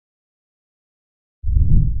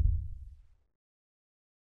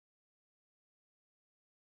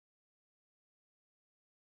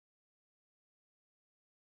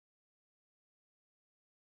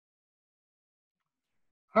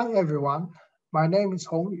Hi everyone, my name is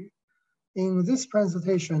Hongyu. In this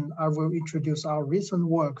presentation, I will introduce our recent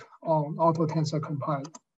work on Tensor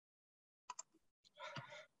Compilation.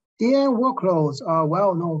 DN workloads are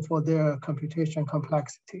well known for their computation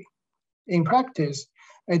complexity. In practice,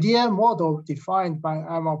 a DN model defined by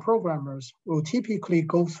ML programmers will typically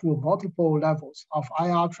go through multiple levels of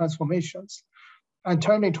IR transformations and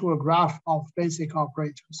turn into a graph of basic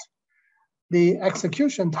operators. The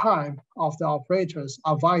execution time of the operators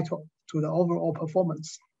are vital to the overall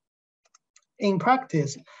performance. In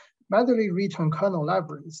practice, manually written kernel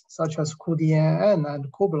libraries such as cuDNN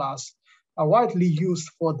and cuBLAS are widely used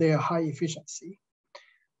for their high efficiency.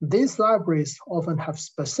 These libraries often have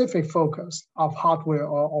specific focus of hardware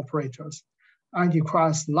or operators and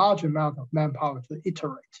requires large amount of manpower to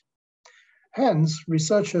iterate. Hence,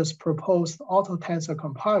 researchers proposed tensor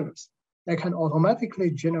compilers that can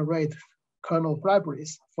automatically generate kernel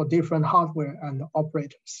libraries for different hardware and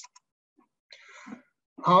operators.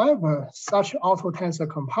 However, such tensor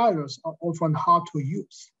compilers are often hard to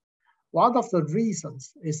use. One of the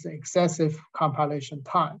reasons is the excessive compilation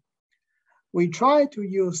time. We try to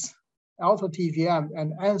use AutoTVM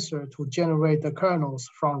and Answer to generate the kernels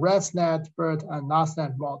from ResNet, BERT, and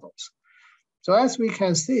NASNet models. So as we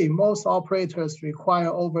can see, most operators require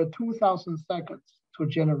over 2,000 seconds to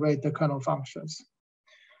generate the kernel functions.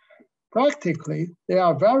 Practically, there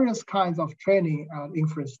are various kinds of training and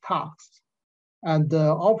inference tasks, and the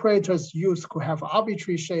operators used could have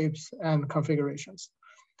arbitrary shapes and configurations.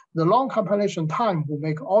 The long compilation time will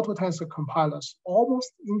make tensor compilers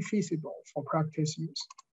almost infeasible for practice use.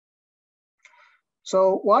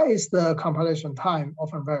 So why is the compilation time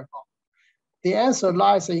often very long? The answer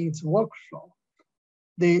lies in its workflow.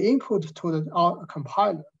 The input to the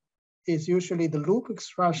compiler is usually the loop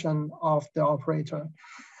expression of the operator,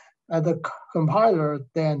 and the compiler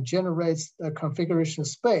then generates the configuration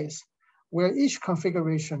space where each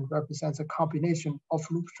configuration represents a combination of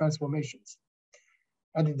loop transformations.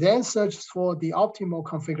 And it then searches for the optimal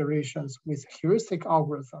configurations with heuristic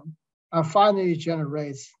algorithm, and finally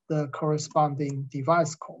generates the corresponding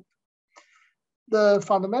device code. The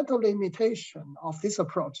fundamental limitation of this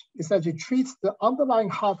approach is that it treats the underlying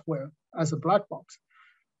hardware as a black box,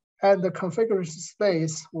 and the configuration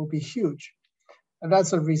space will be huge. And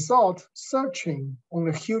as a result, searching on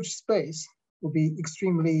a huge space will be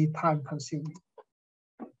extremely time-consuming.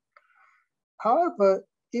 However,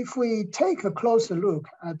 if we take a closer look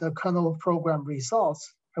at the kernel program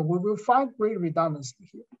results, we will find great redundancy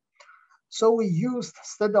here. So we used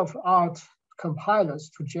state-of-the-art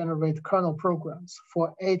compilers to generate kernel programs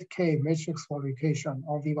for 8K matrix multiplication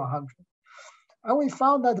on V100. And we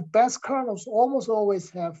found that the best kernels almost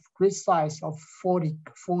always have grid size of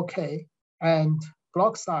 44K and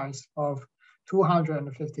block size of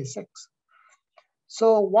 256.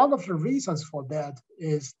 So one of the reasons for that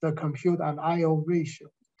is the compute and IO ratio.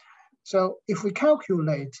 So if we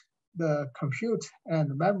calculate the compute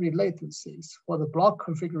and memory latencies for the block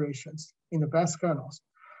configurations in the best kernels,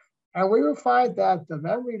 and we will find that the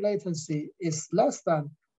memory latency is less than,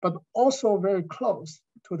 but also very close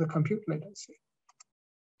to the compute latency.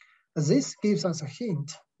 This gives us a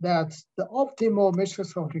hint that the optimal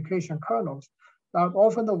matrix multiplication kernels are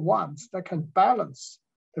often the ones that can balance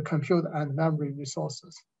the compute and memory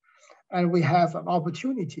resources. And we have an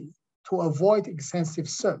opportunity to avoid extensive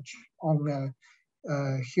search on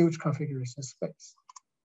a huge configuration space.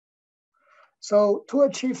 So to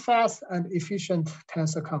achieve fast and efficient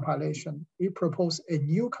tensor compilation, we propose a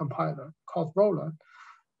new compiler called Roller,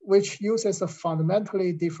 which uses a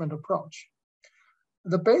fundamentally different approach.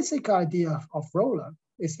 The basic idea of Roller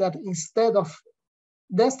is that instead of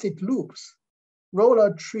nested loops,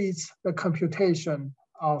 Roller treats the computation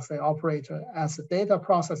of the operator as a data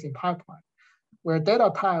processing pipeline, where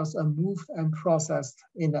data tiles are moved and processed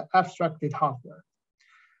in the abstracted hardware.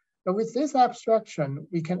 But with this abstraction,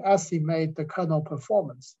 we can estimate the kernel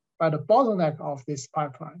performance by the bottleneck of this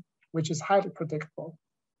pipeline, which is highly predictable.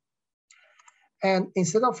 And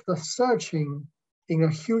instead of the searching in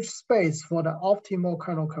a huge space for the optimal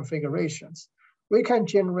kernel configurations, we can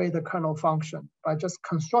generate a kernel function by just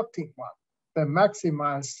constructing one that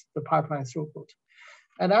maximizes the pipeline throughput.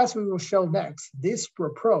 And as we will show next, this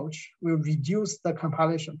approach will reduce the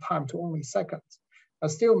compilation time to only seconds,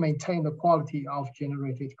 but still maintain the quality of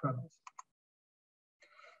generated kernels.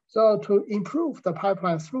 So to improve the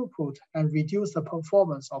pipeline throughput and reduce the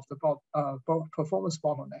performance of the performance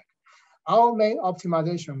bottleneck, our main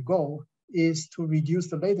optimization goal is to reduce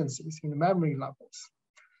the latencies in the memory levels.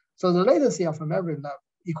 So the latency of a memory level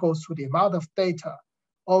equals to the amount of data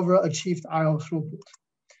over achieved IO throughput.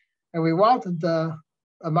 And we want the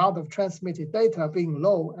amount of transmitted data being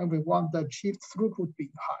low, and we want the achieved throughput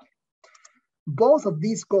being high. Both of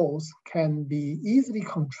these goals can be easily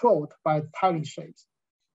controlled by tiling shapes.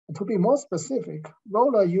 And to be more specific,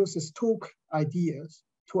 Roller uses two ideas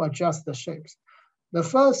to adjust the shapes. The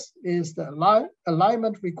first is the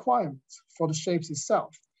alignment requirements for the shapes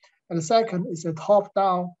itself. And the second is a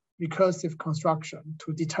top-down recursive construction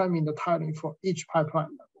to determine the tiling for each pipeline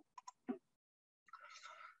level.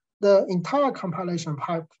 The entire compilation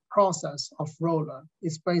process of Roller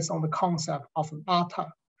is based on the concept of an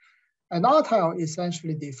R-tile. An R-tile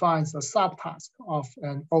essentially defines a subtask of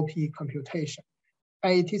an OP computation,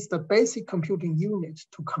 and it is the basic computing unit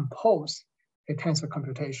to compose a tensor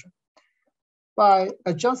computation. By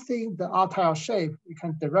adjusting the R-tile shape, we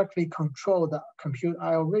can directly control the compute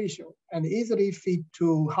I/O ratio and easily feed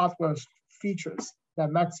to hardware features that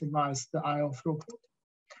maximize the I/O throughput.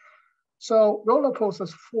 So Roller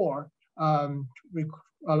poses four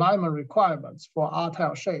alignment requirements for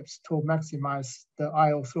R-tile shapes to maximize the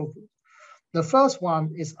I/O throughput. The first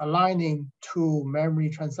one is aligning two memory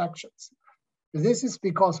transactions. This is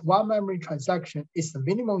because one memory transaction is the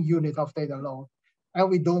minimum unit of data load, and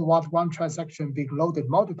we don't want one transaction being loaded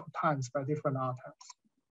multiple times by different R-tiles.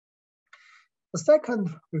 The second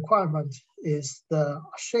requirement is the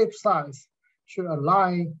shape size should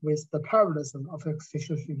align with the parallelism of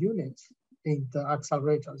execution units in the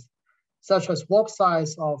accelerators, such as warp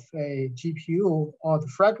size of a GPU or the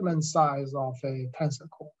fragment size of a tensor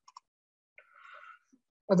core.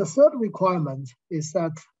 And the third requirement is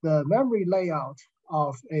that the memory layout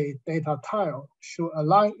of a data tile should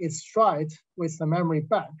align its stride with the memory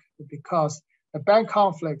bank, because the bank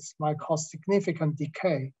conflicts might cause significant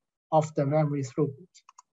decay of the memory throughput.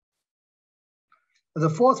 The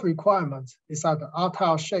fourth requirement is that the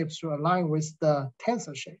R-tile shapes should align with the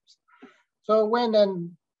tensor shapes. So when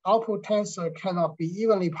an output tensor cannot be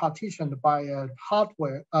evenly partitioned by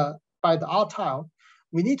by the R-tile,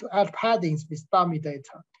 we need to add paddings with dummy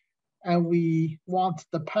data, and we want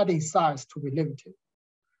the padding size to be limited.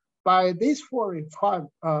 By these four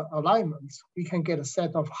alignments, we can get a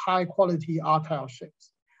set of high quality R-tile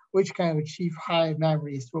shapes, which can achieve high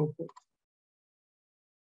memory throughput.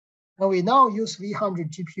 And we now use V100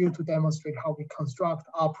 GPU to demonstrate how we construct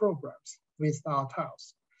our programs with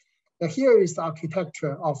R-tiles. Here is the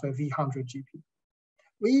architecture of a V100 GPU.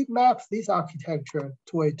 We map this architecture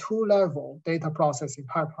to a two-level data processing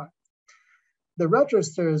pipeline. The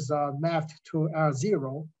registers are mapped to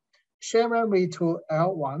L0, share memory to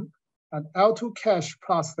L1, and L2 cache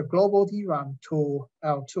plus the global DRAM to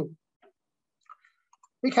L2.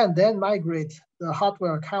 We can then migrate the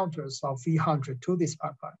hardware counters of V100 to this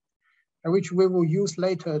pipeline, which we will use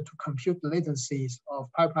later to compute the latencies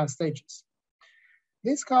of pipeline stages.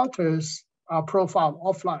 These counters are profiled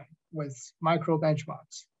offline with micro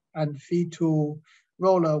benchmarks and feed to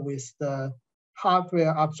Roller with the hardware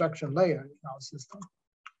abstraction layer in our system.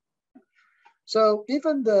 So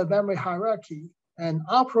given the memory hierarchy, an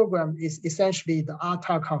R program is essentially the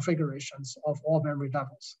R-tile configurations of all memory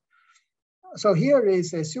levels. So here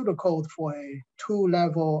is a pseudocode for a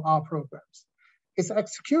two-level R programs. Its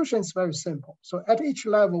execution is very simple. So at each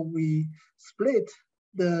level, we split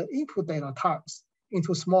the input data types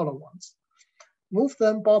into smaller ones, move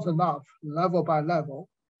them bottom up, level by level,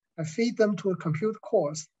 and feed them to a compute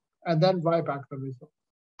cores, and then write back the result.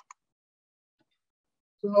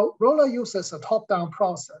 So Roller uses a top-down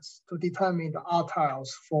process to determine the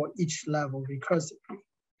R-tiles for each level recursively.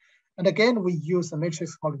 And again, we use the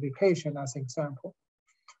matrix multiplication as an example.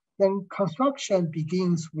 Then construction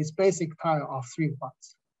begins with basic tile of 3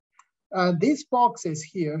 ones. These boxes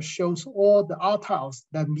here shows all the R-tiles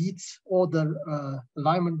that meets all the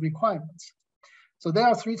alignment requirements. So there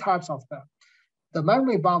are 3 types of them: the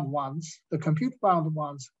memory-bound ones, the compute-bound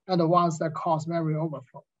ones, and the ones that cause memory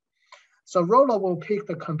overflow. So Roller will pick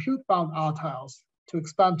the compute-bound R-tiles to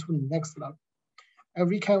expand to the next level. And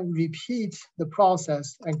we can repeat the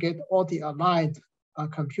process and get all the aligned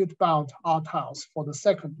compute-bound R-tiles for the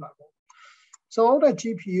second level. So on the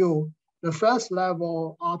GPU, the first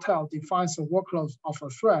level R-tile defines the workload of a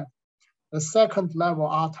thread. The second level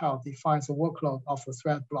R-tile defines the workload of a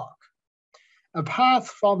thread block. A path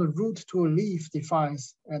from the root to a leaf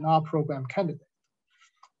defines an R program candidate.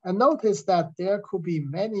 And notice that there could be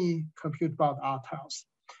many compute-bound R-tiles.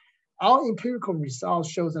 Our empirical results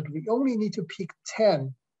shows that we only need to pick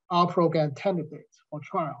 10 R program candidates for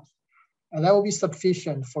trials, and that will be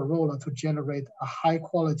sufficient for Roller to generate a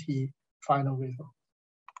high-quality final result.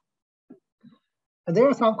 And there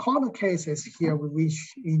are some corner cases here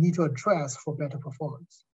which we need to address for better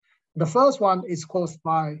performance. The first one is caused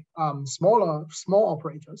by small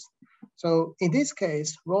operators. So in this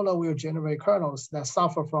case, roller will generate kernels that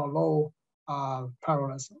suffer from low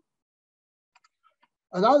parallelism.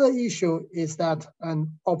 Another issue is that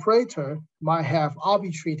an operator might have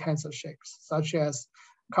arbitrary tensor shapes, such as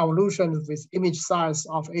convolution with image size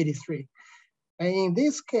of 83. And in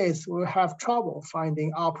this case, we'll have trouble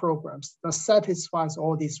finding R programs that satisfies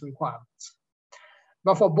all these requirements.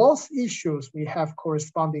 But for both issues, we have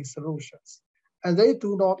corresponding solutions, and they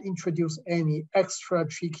do not introduce any extra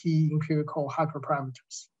tricky empirical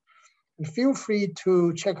hyperparameters. And feel free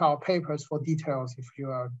to check our papers for details if you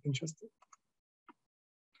are interested.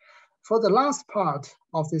 For the last part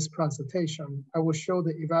of this presentation, I will show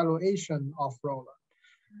the evaluation of roller.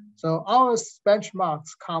 So our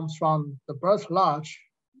benchmarks comes from the BERT large,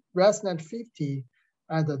 ResNet 50,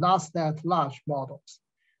 and the NASNet large models.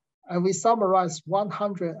 And we summarize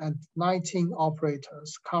 119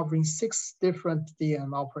 operators covering 6 different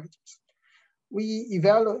DN operators. We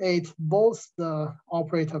evaluate both the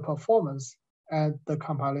operator performance and the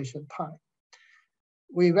compilation time.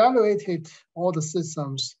 We evaluated all the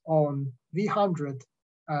systems on V100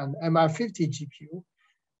 and MI50 GPU,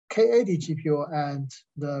 K80 GPU, and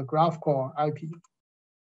the GraphCore IPU.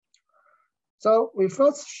 So we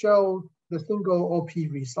first show the single OP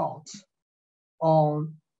results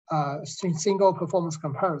on single performance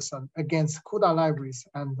comparison against CUDA libraries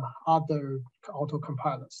and other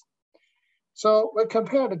autocompilers. So when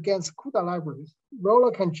compared against CUDA libraries,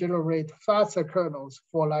 roller can generate faster kernels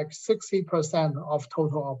for like 60% of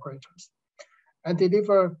total operators and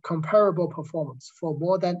deliver comparable performance for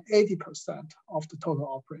more than 80% of the total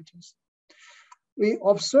operators. We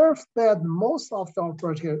observed that most of the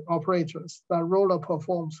operators that roller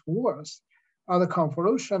performs worse are the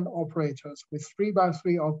convolution operators with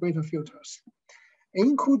 3x3 or greater filters.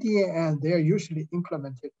 In cuDNN, they are usually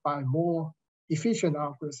implemented by more efficient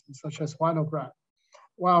algorithms such as Winograph,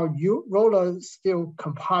 while roller still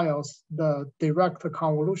compiles the direct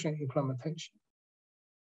convolution implementation.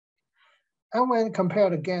 And when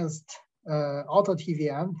compared against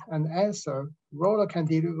AutoTVM and Answer, roller can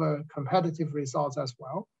deliver competitive results as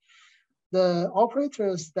well. The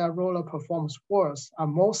operators that roller performs worse are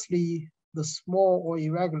mostly the small or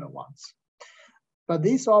irregular ones. But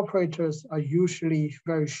these operators are usually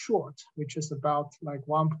very short, which is about like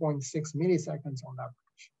 1.6 milliseconds on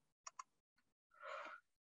average.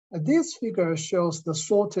 This figure shows the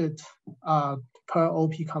sorted per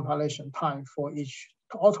OP compilation time for each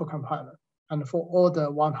autocompiler and for all the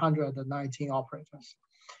 119 operators.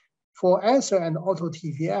 For Answer and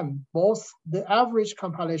AutoTVM, both the average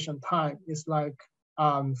compilation time is like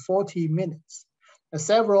 40 minutes. And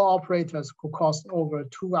several operators could cost over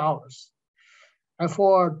 2 hours. And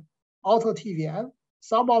for AutoTVM,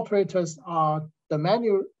 some operators have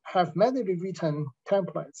manually written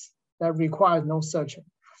templates that require no searching,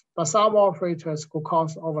 but some operators could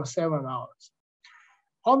cost over 7 hours.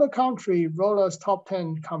 On the contrary, roller's top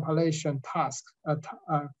 10 compilation task,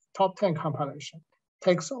 top 10 compilation,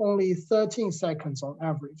 takes only 13 seconds on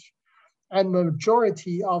average, and the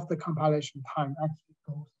majority of the compilation time actually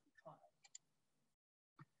goes to trial.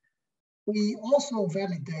 We also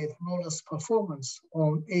validate roller's performance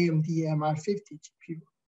on AMD MI50 GPU.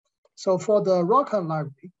 So for the Ruofan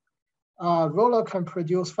library, roller can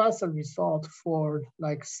produce faster results for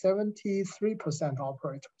like 73%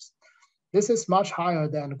 operators. This is much higher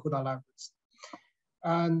than CUDA libraries.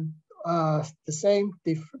 And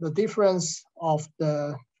the difference of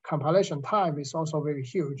the compilation time is also very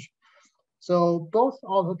huge. So both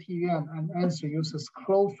AutoTVM and Answer uses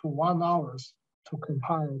close to 1 hour to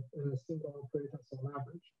compile a single operator on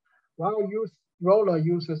average, while roller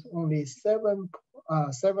uses only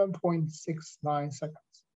 7.69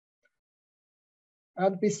 seconds.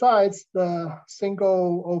 And besides the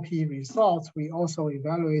single OP results, we also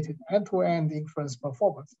evaluated end-to-end inference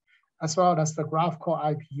performance, as well as the GraphCore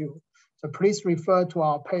IPU. So please refer to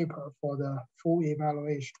our paper for the full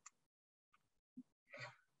evaluation.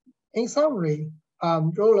 In summary,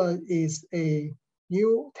 roller is a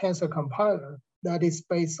new tensor compiler that is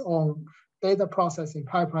based on data processing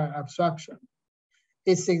pipeline abstraction.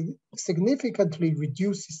 It significantly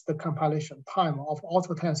reduces the compilation time of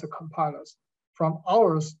auto-tensor compilers from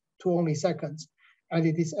hours to only seconds, and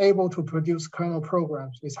it is able to produce kernel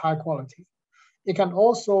programs with high quality. It can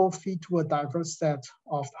also feed to a diverse set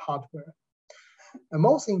of hardware. And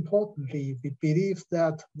most importantly, we believe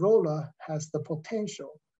that roller has the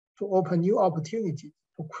potential to open new opportunities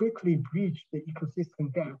to quickly bridge the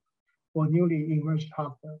ecosystem gap for newly emerged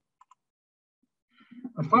hardware.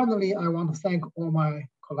 And finally, I want to thank all my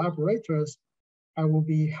collaborators. I will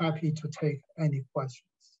be happy to take any questions.